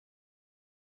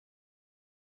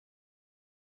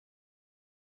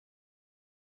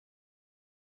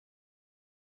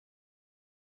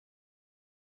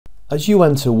As you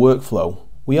enter Workflow,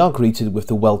 we are greeted with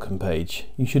the Welcome page.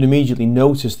 You should immediately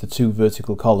notice the two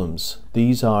vertical columns.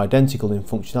 These are identical in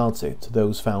functionality to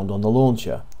those found on the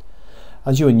launcher.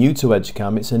 As you are new to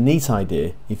Edgecam, it's a neat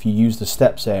idea if you use the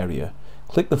Steps area.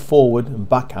 Click the forward and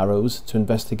back arrows to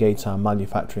investigate our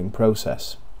manufacturing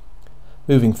process.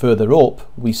 Moving further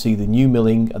up, we see the new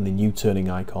milling and the new turning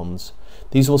icons.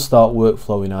 These will start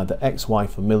workflow in either XY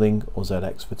for milling or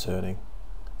ZX for turning.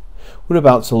 We're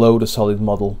about to load a solid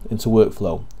model into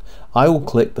Workflow. I will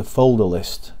click the folder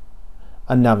list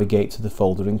and navigate to the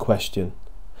folder in question.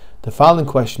 The file in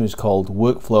question is called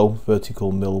Workflow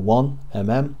Vertical Mill 1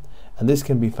 mm, and this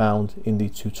can be found in the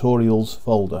Tutorials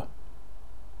folder.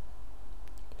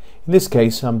 In this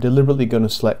case, I'm deliberately going to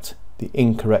select the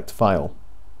incorrect file.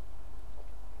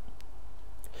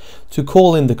 To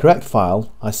call in the correct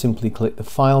file, I simply click the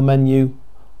File menu,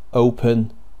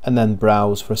 Open, and then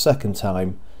Browse for a second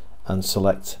time and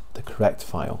select the correct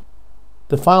file.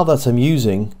 The file that I'm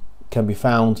using can be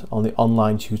found on the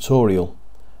online tutorial,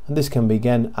 and this can be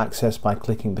again accessed by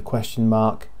clicking the question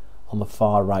mark on the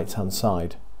far right hand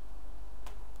side.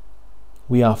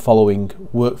 We are following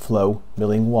Workflow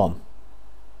Milling 1.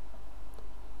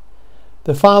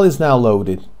 The file is now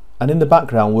loaded, and in the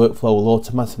background Workflow will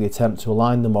automatically attempt to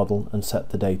align the model and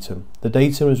set the datum. The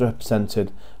datum is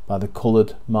represented by the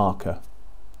coloured marker.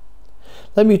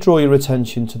 Let me draw your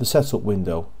attention to the setup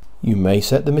window. You may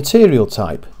set the material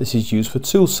type. This is used for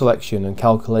tool selection and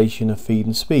calculation of feed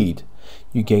and speed.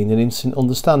 You gain an instant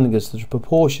understanding as to the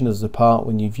proportion of the part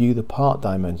when you view the part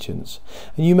dimensions,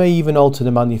 and you may even alter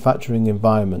the manufacturing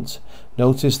environment.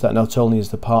 Notice that not only is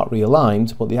the part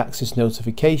realigned, but the axis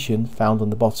notification found on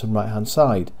the bottom right hand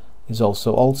side is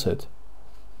also altered.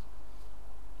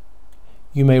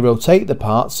 You may rotate the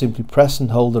part. Simply press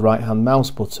and hold the right hand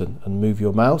mouse button and move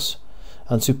your mouse,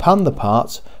 and to pan the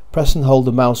part, press and hold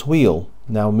the mouse wheel.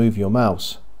 Now move your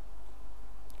mouse.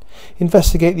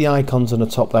 Investigate the icons on the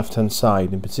top left hand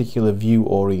side, in particular view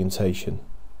orientation.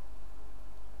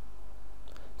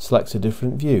 Select a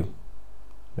different view,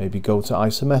 maybe go to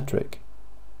isometric.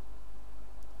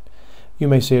 You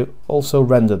may also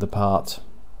render the part.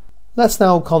 Let's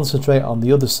now concentrate on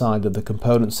the other side of the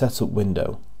component setup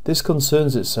window. This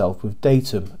concerns itself with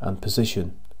datum and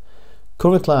position.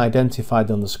 Currently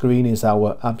identified on the screen is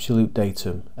our absolute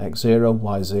datum, X0,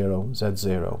 Y0,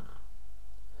 Z0.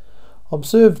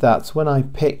 Observe that when I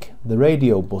pick the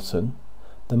radio button,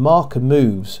 the marker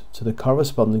moves to the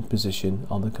corresponding position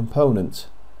on the component.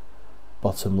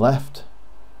 Bottom left,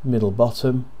 middle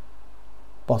bottom,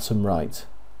 bottom right.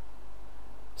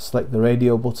 Select the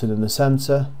radio button in the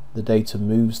centre, the datum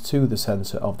moves to the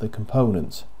centre of the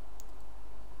component.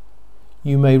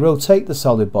 You may rotate the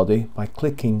solid body by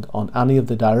clicking on any of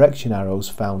the direction arrows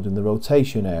found in the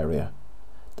rotation area.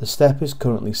 The step is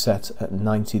currently set at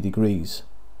 90 degrees.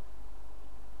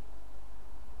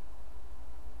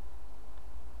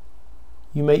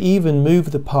 You may even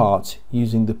move the part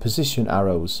using the position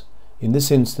arrows. In this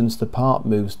instance, the part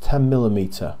moves 10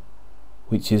 mm,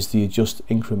 which is the adjust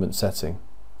increment setting.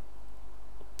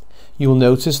 You will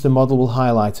notice the model will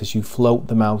highlight as you float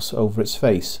the mouse over its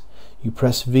face. You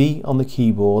press V on the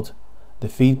keyboard, the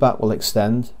feedback will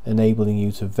extend, enabling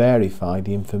you to verify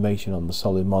the information on the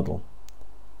solid model.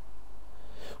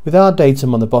 With our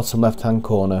datum on the bottom left hand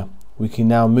corner, we can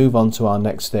now move on to our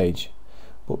next stage.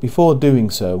 But before doing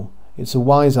so, it's a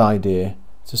wise idea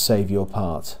to save your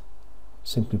part.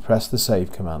 Simply press the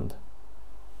save command.